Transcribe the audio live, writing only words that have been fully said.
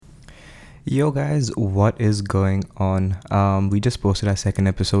Yo guys, what is going on? We just posted our second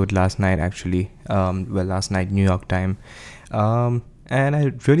episode last night actually. Last night New York time. And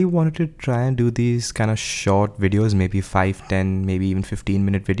I really wanted to try and do these kind of short videos, maybe 5, 10, maybe even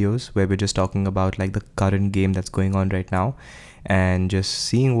 15-minute videos where we're just talking about like the current game that's going on right now and just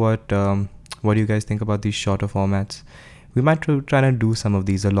seeing what you guys think about these shorter formats. We might try to do some of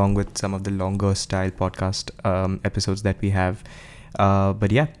these along with some of the longer style podcast episodes that we have.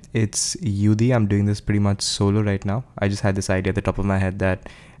 But yeah, it's UD. I'm doing this pretty much solo right now. I just had this idea at the top of my head that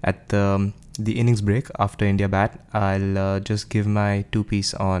at the innings break after India bat, I'll just give my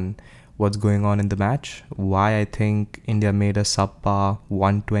two-piece on what's going on in the match, why I think India made a subpar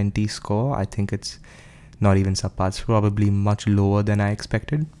 120 score. I think it's not even subpar. It's probably much lower than I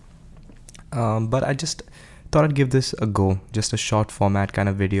expected. But I just thought I'd give this a go, just a short format kind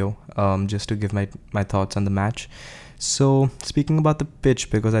of video, just to give my thoughts on the match. So speaking about the pitch,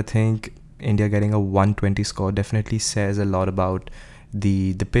 because I think India getting a 120 score definitely says a lot about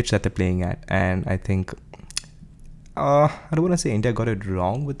the pitch that they're playing at, and I think I don't want to say India got it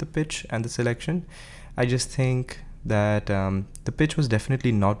wrong with the pitch and the selection. I just think that the pitch was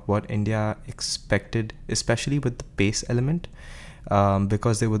definitely not what India expected, especially with the pace element.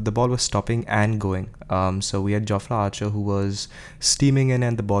 Because the ball was stopping and going. So we had Jofra Archer who was steaming in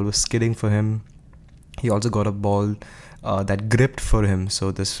and the ball was skidding for him. He also got a ball that gripped for him,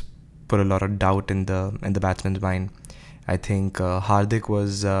 so this put a lot of doubt in the batsman's mind. I think Hardik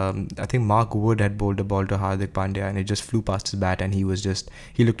was. I think Mark Wood had bowled a ball to Hardik Pandya, and it just flew past his bat, and he looked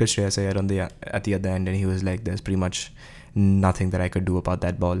at Shreyas Iyer at the other end, and he was like, "There's pretty much nothing that I could do about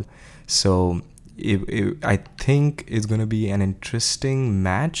that ball." So I think it's going to be an interesting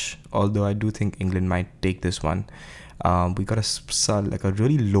match, although I do think England might take this one. We got a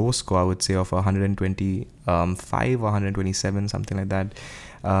really low score, I would say, of 125 or 127, something like that.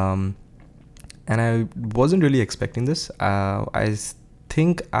 And I wasn't really expecting this. I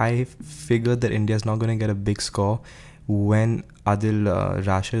think I figured that India's not going to get a big score when Adil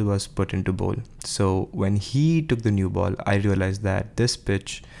Rashid was put into bowl. So when he took the new ball, I realized that this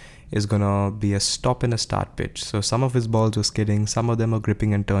pitch is going to be a stop and a start pitch. So some of his balls were skidding, some of them were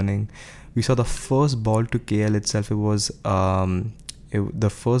gripping and turning. We saw the first ball to KL itself. It was the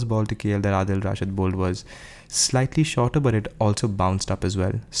first ball to KL that Adil Rashid bowled was slightly shorter, but it also bounced up as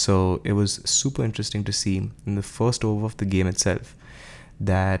well. So it was super interesting to see in the first over of the game itself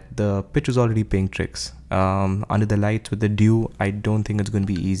that the pitch was already playing tricks. Under the lights with the dew, I don't think it's going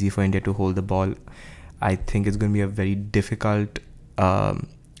to be easy for India to hold the ball. I think it's going to be a very difficult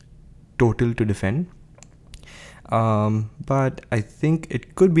total to defend. But I think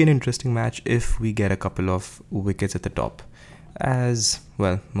it could be an interesting match if we get a couple of wickets at the top. As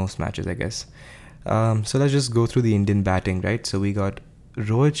well, most matches, I guess. So let's just go through the Indian batting, right? So we got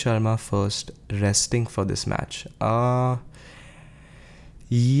Rohit Sharma first, resting for this match.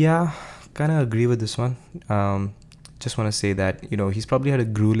 Yeah, kind of agree with this one. Just want to say that he's probably had a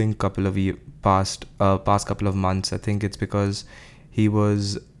grueling couple of past couple of months. I think it's because he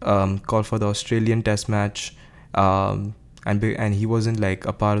was called for the Australian Test match, and he wasn't like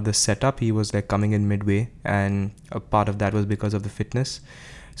a part of the setup. He was like coming in midway, and a part of that was because of the fitness.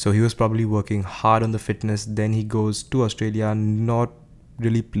 So he was probably working hard on the fitness. Then he goes to Australia, not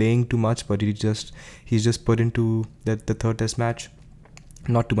really playing too much, but he's just put into the third Test match.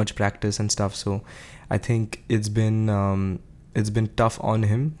 Not too much practice and stuff. So I think it's been tough on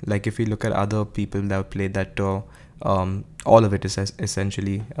him. Like if you look at other people that have played that tour, all of it is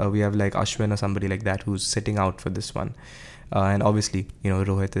essentially we have like Ashwin or somebody like that who's sitting out for this one, and obviously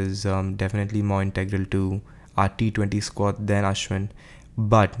Rohit is definitely more integral to our T20 squad than Ashwin,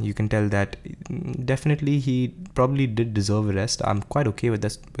 but you can tell that definitely he probably did deserve a rest. I'm quite okay with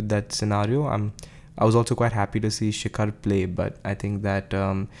that scenario. I was also quite happy to see Shikhar play, but I think that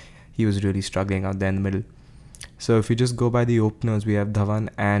he was really struggling out there in the middle. So if you just go by the openers, we have Dhawan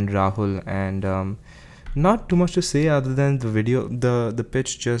and Rahul, and not too much to say other than the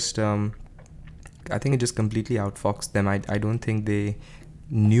pitch just I think it just completely outfoxed them. I don't think they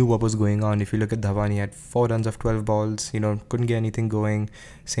knew what was going on. If you look at Dhawan, he had 4 runs of 12 balls, couldn't get anything going.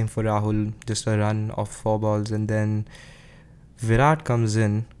 Same for Rahul, just a run of 4 balls, and then Virat comes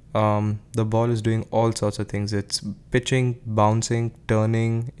in. The ball is doing all sorts of things. It's pitching, bouncing,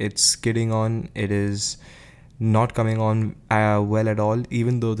 turning, it's skidding on, it is not coming on well at all,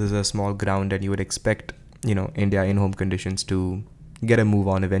 even though there's a small ground and you would expect India in home conditions to get a move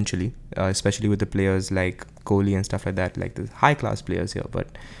on eventually, especially with the players like Kohli and stuff like that, like the high class players here.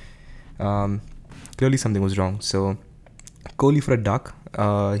 But clearly something was wrong. So Kohli for a duck,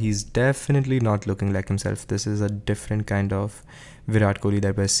 he's definitely not looking like himself. This is a different kind of Virat Kohli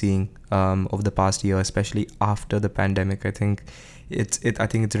that we're seeing over the past year, especially after the pandemic. I think it's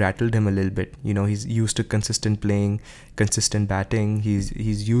rattled him a little bit. He's used to consistent playing, consistent batting.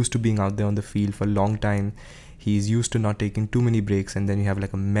 He's used to being out there on the field for a long time. He's used to not taking too many breaks, and then you have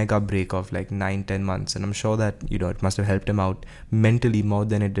like a mega break of like 9-10 months. And I'm sure that it must have helped him out mentally more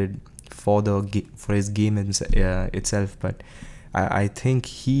than it did for his game itself. But I think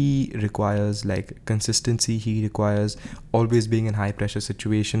he requires like consistency. He requires always being in high pressure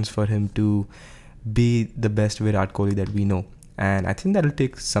situations for him to be the best Virat Kohli that we know. And I think that'll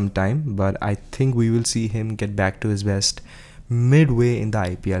take some time, but I think we will see him get back to his best midway in the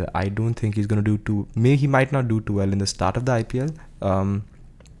IPL. I don't think he's going to he might not do too well in the start of the IPL.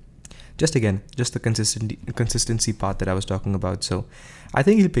 Just the consistency part that I was talking about. So I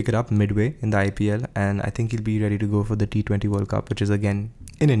think he'll pick it up midway in the IPL, and I think he'll be ready to go for the T20 World Cup, which is again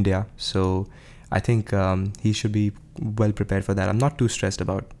in India. So I think he should be well prepared for that. I'm not too stressed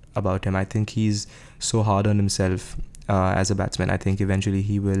about him. I think he's so hard on himself as a batsman. I think eventually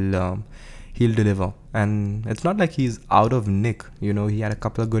he'll deliver, and it's not like he's out of nick. He had a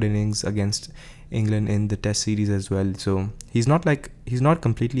couple of good innings against England in the Test series as well, so he's not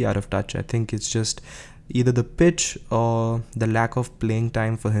completely out of touch. I think it's just either the pitch or the lack of playing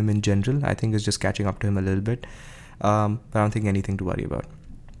time for him in general. I think it's just catching up to him a little bit, but I don't think anything to worry about.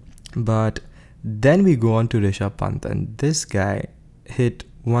 But then we go on to Rishabh Pant, and this guy hit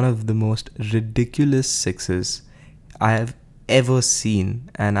one of the most ridiculous sixes I have ever seen,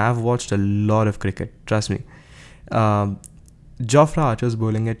 and I've watched a lot of cricket, trust me. Jofra Archer's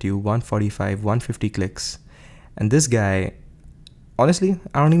bowling at you 145, 150 clicks, and this guy, honestly,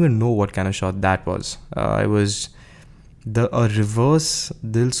 I don't even know what kind of shot that was. It was a reverse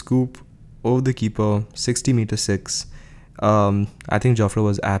dil scoop over the keeper, 60-meter six. I think Jofra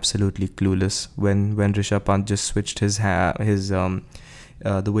was absolutely clueless when Rishabh Pant just switched the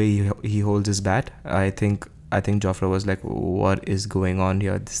way he holds his bat. I think Jofra was like, what is going on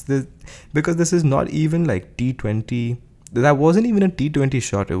here? Because this is not even like T20. That wasn't even a T20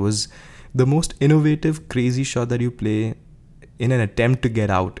 shot. It was the most innovative, crazy shot that you play in an attempt to get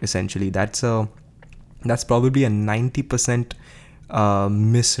out, essentially. That's probably a 90%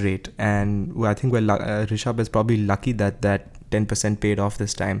 miss rate. And I think Rishabh is probably lucky that 10% paid off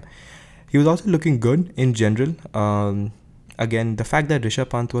this time. He was also looking good in general. Again, the fact that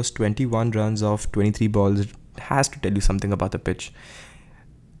Rishabh Pant was 21 runs off 23 balls has to tell you something about the pitch.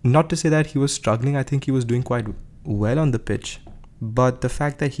 Not to say that he was struggling. I think he was doing quite well on the pitch, but the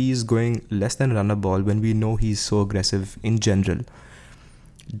fact that he's going less than a run a ball when we know he's so aggressive in general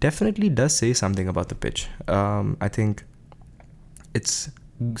definitely does say something about the pitch. I think it's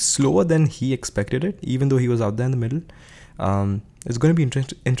slower than he expected it, even though he was out there in the middle. It's going to be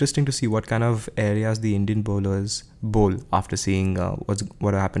interesting to see what kind of areas the Indian bowlers bowl after seeing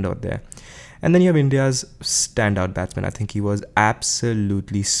what happened out there. And then you have India's standout batsman. I think he was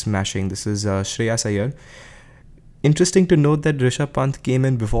absolutely smashing. This is Shreyas Iyer. Interesting to note that Rishabh Pant came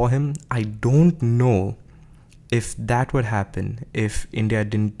in before him. I don't know if that would happen if India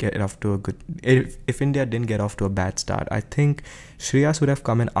didn't get off to a bad start. I think Shreyas would have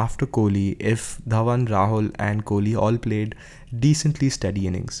come in after Kohli if Dhawan, Rahul and Kohli all played decently steady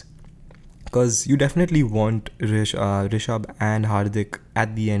innings. Because you definitely want Rishabh and Hardik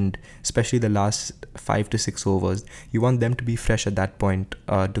at the end, especially the last 5 to 6 overs. You want them to be fresh at that point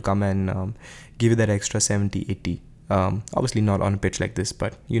to come and give you that extra 70, 80. Obviously not on a pitch like this,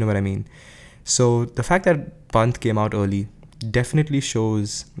 but you know what I mean. So the fact that Pant came out early definitely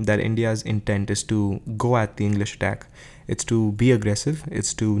shows that India's intent is to go at the English attack. It's to be aggressive.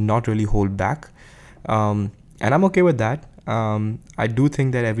 It's to not really hold back. And I'm okay with that. I do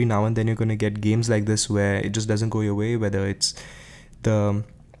think that every now and then you're going to get games like this where it just doesn't go your way, whether it's the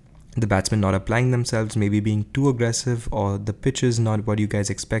batsmen not applying themselves, maybe being too aggressive, or the pitch is not what you guys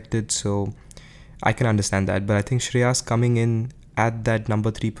expected. So I can understand that. But I think Shreyas coming in at that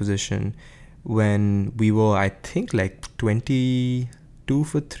number 3 position when we were, I think, like 22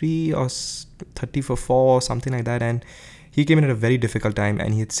 for 3 or 30 for 4 or something like that, and he came in at a very difficult time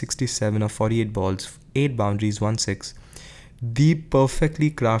and he hit 67 or 48 balls, 8 boundaries, 1 6. The perfectly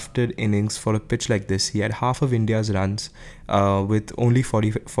crafted innings for a pitch like this. He had half of India's runs with only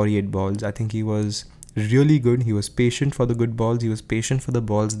 48 balls. I think he was really good. He was patient for the good balls. He was patient for the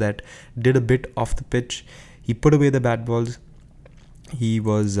balls that did a bit off the pitch. He put away the bad balls. He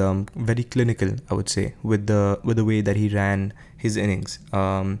was very clinical, I would say, with the way that he ran his innings.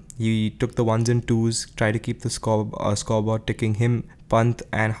 He took the 1s and 2s, tried to keep the scoreboard ticking. Him, Pant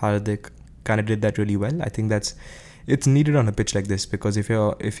and Hardik kind of did that really well. I think that's it's needed on a pitch like this, because if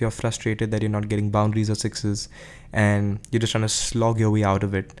you're frustrated that you're not getting boundaries or sixes and you're just trying to slog your way out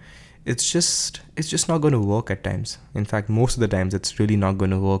of it, it's just not going to work at times. In fact, most of the times it's really not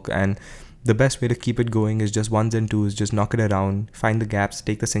going to work. And the best way to keep it going is just ones and twos, just knock it around, find the gaps,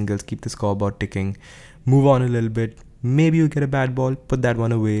 take the singles, keep the scoreboard ticking, move on a little bit. Maybe you get a bad ball, put that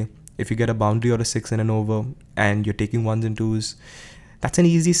one away. If you get a boundary or a six and an over and you're taking ones and twos, that's an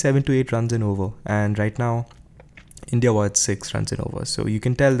easy 7 to 8 runs and over. And right now India was 6 runs and over. So you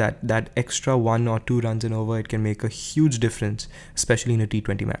can tell that that extra 1 or 2 runs and over, it can make a huge difference, especially in a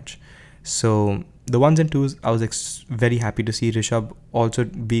T20 match. So the ones and twos, I was very happy to see Rishabh also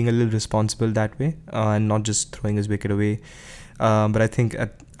being a little responsible that way, and not just throwing his wicket away. But I think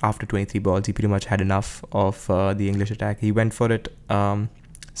after 23 balls, he pretty much had enough of the English attack. He went for it.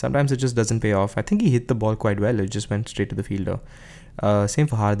 Sometimes it just doesn't pay off. I think he hit the ball quite well. It just went straight to the fielder. Same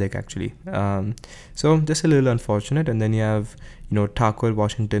for Hardik, actually. So just a little unfortunate. And then you have, Thakur,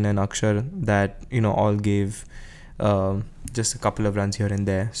 Washington and Akshar that, all gave just a couple of runs here and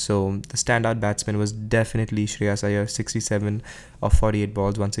there. So the standout batsman was definitely Shreyas Iyer, 67 of 48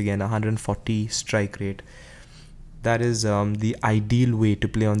 balls. Once again, 140 strike rate. That is the ideal way to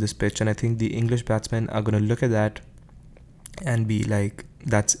play on this pitch. And I think the English batsmen are going to look at that and be like,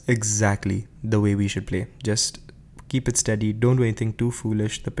 that's exactly the way we should play. Just keep it steady. Don't do anything too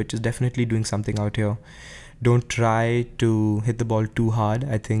foolish. The pitch is definitely doing something out here. Don't try to hit the ball too hard.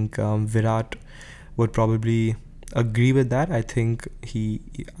 I think Virat would probably agree with that. I think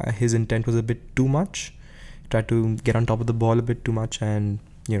his intent was a bit too much. Tried to get on top of the ball a bit too much and,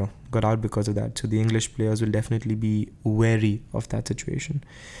 got out because of that. So the English players will definitely be wary of that situation.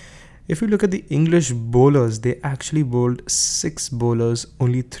 If you look at the English bowlers, they actually bowled 6 bowlers,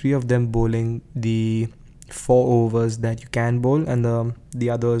 only 3 of them bowling the 4 overs that you can bowl, and the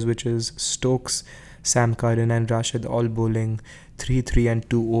others, which is Stokes, Sam Curran and Rashid, all bowling 3, 3 and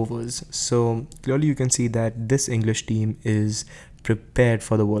 2 overs. So clearly you can see that this English team is prepared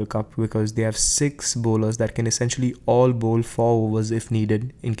for the World Cup, because they have 6 bowlers that can essentially all bowl 4 overs if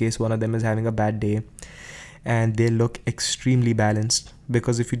needed, in case one of them is having a bad day. And they look extremely balanced,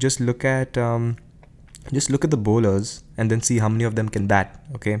 because if you just look at the bowlers and then see how many of them can bat.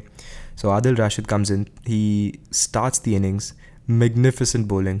 Okay, so Adil Rashid comes in, he starts the innings, magnificent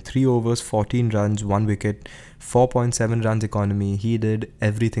bowling, 3 overs, 14 runs, 1 wicket, 4.7 runs economy. He did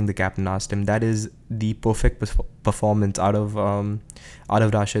everything the captain asked him. That is the perfect performance out of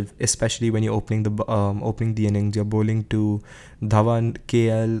Rashid, especially when you're opening the innings. You're bowling to Dhawan,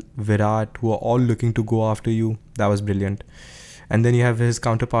 KL, Virat, who are all looking to go after you. That was brilliant. And then you have his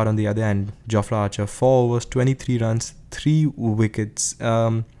counterpart on the other end, Jofra Archer, 4 overs, 23 runs, 3 wickets.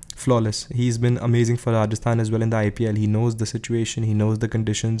 Flawless. He's been amazing for Rajasthan as well in the IPL. He knows the situation, he knows the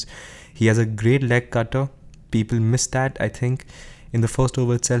conditions. He has a great leg cutter. People miss that, I think. In the first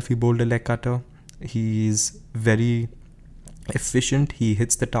over itself, he bowled a leg cutter. He's very efficient. He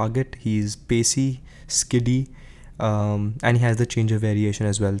hits the target. He's pacey, skiddy, and he has the change of variation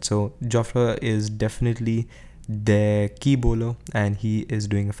as well. So Jofra is definitely their key bowler, and he is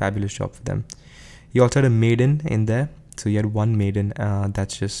doing a fabulous job for them. He also had a maiden in there. So you had 1 maiden.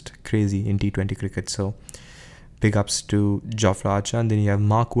 That's just crazy in T20 cricket. So big ups to Jofra Archer. And then you have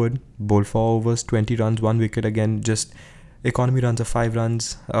Mark Wood, bowled 4 overs, 20 runs, 1 wicket. Again, just economy runs of 5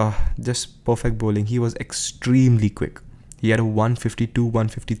 runs. Just perfect bowling. He was extremely quick. He had a 152,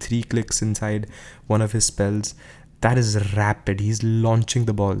 153 clicks inside one of his spells. That is rapid. He's launching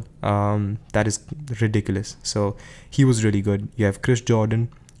the ball. That is ridiculous. So he was really good. You have Chris Jordan.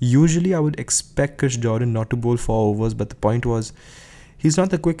 Usually I would expect Chris Jordan not to bowl 4 overs, but the point was, he's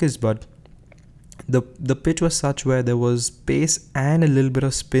not the quickest, but the pitch was such where there was pace and a little bit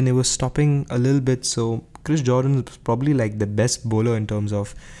of spin. It was stopping a little bit. So Chris Jordan was probably like the best bowler in terms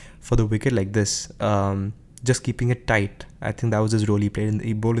of for the wicket like this. Just keeping it tight. I think that was his role. He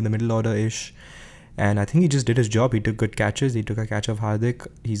bowled in the middle order-ish. And I think he just did his job. He took good catches. He took a catch of Hardik.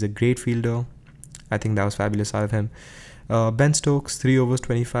 He's a great fielder. I think that was fabulous out of him. Ben Stokes, 3 overs,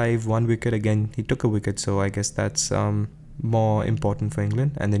 25, 1 wicket. Again, he took a wicket, so I guess that's more important for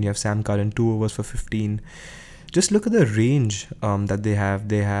England. And then you have Sam Curran, 2 overs for 15. Just look at the range that they have.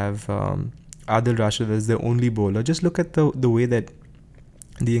 They have Adil Rashid as their only bowler. Just look at the way that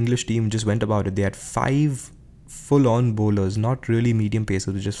the English team just went about it. They had 5 full-on bowlers, not really medium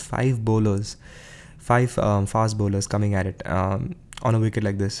pacers, but just 5 bowlers, 5 fast bowlers coming at it on a wicket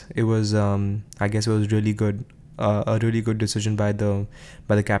like this. It was, I guess, it was really good. A really good decision by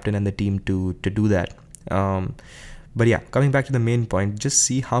the captain and the team to do that. But yeah, coming back to the main point, just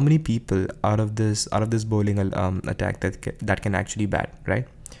see how many people out of this bowling attack that can actually bat, right?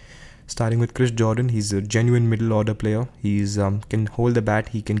 Starting with Chris Jordan, he's a genuine middle order player. He's can hold the bat,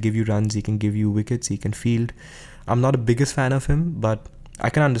 he can give you runs, he can give you wickets, he can field. I'm not the biggest fan of him, but I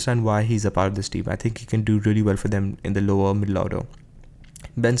can understand why he's a part of this team. I think he can do really well for them in the lower middle order.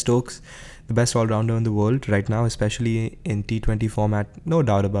 Ben Stokes, the best all-rounder in the world right now, especially in T20 format, no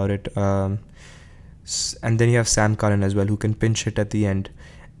doubt about it. And then you have Sam Curran as well, who can pinch hit at the end,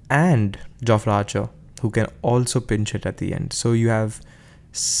 and Jofra Archer, who can also pinch hit at the end. So you have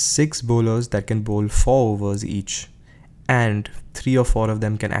 6 bowlers that can bowl 4 overs each, and 3 or 4 of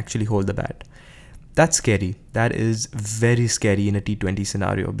them can actually hold the bat. That's scary. That is very scary in a T20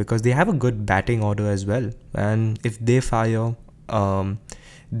 scenario, because they have a good batting order as well. And if they fire,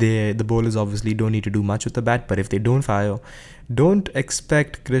 the bowlers obviously don't need to do much with the bat. But if they don't fire, don't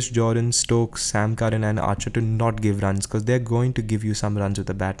expect Chris Jordan, Stokes, Sam Curran and Archer to not give runs, because they're going to give you some runs with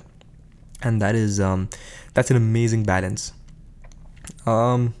the bat. And that's an amazing balance.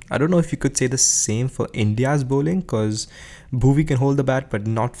 I don't know if you could say the same for India's bowling, because Bhuvi can hold the bat, but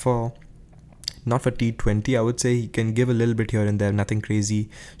not for T20. I would say he can give a little bit here and there, nothing crazy.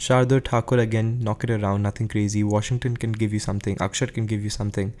 Shardul Thakur, again, knock it around, nothing crazy. Washington can give you something, Akshar can give you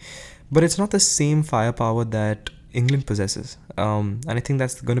something, but it's not the same firepower that England possesses. And I think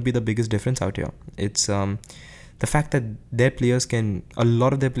that's going to be the biggest difference out here. It's the fact that a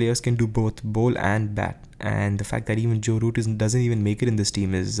lot of their players can do both bowl and bat, and the fact that even Joe Root doesn't even make it in this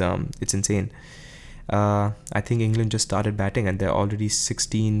team is it's insane. I think England just started batting and they're already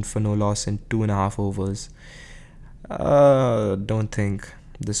 16 for no loss in 2.5 overs. Don't think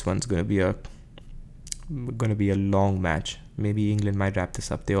this one's gonna be a long match. Maybe England might wrap this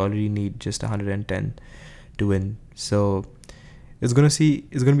up. They already need just 110 to win. So it's gonna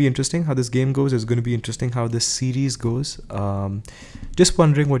be interesting how this game goes. It's gonna be interesting how this series goes. Just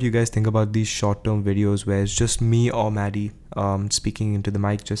wondering what you guys think about these short-term videos where it's just me or Maddie speaking into the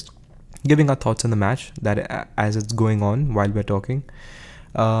mic, just giving our thoughts on the match that as it's going on while we're talking.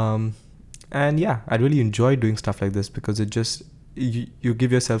 And yeah, I really enjoy doing stuff like this, because it just you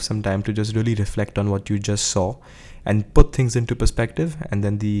give yourself some time to just really reflect on what you just saw and put things into perspective, and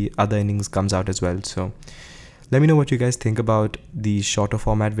then the other innings comes out as well. So let me know what you guys think about these shorter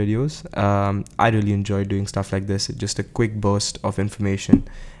format videos. I really enjoy doing stuff like this, just a quick burst of information.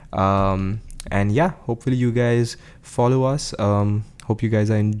 And yeah, hopefully you guys follow us. Hope you guys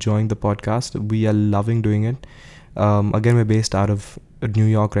are enjoying the podcast. We are loving doing it. Again, we're based out of New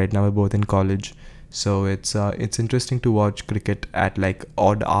York right now. We're both in college, so it's interesting to watch cricket at like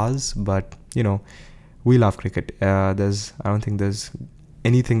odd hours. But we love cricket. I don't think there's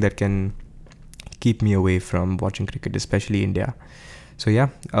anything that can keep me away from watching cricket, especially India. So yeah,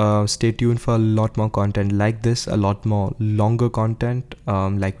 stay tuned for a lot more content like this, a lot more longer content.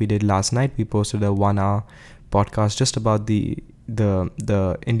 Like we did last night, we posted a 1-hour podcast just about the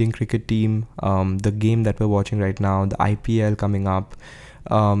Indian cricket team, the game that we're watching right now, the IPL coming up,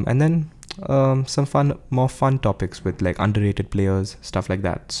 and then some more fun topics with like underrated players, stuff like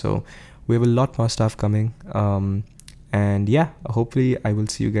that. So we have a lot more stuff coming, and yeah, hopefully I will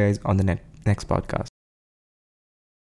see you guys on the next podcast.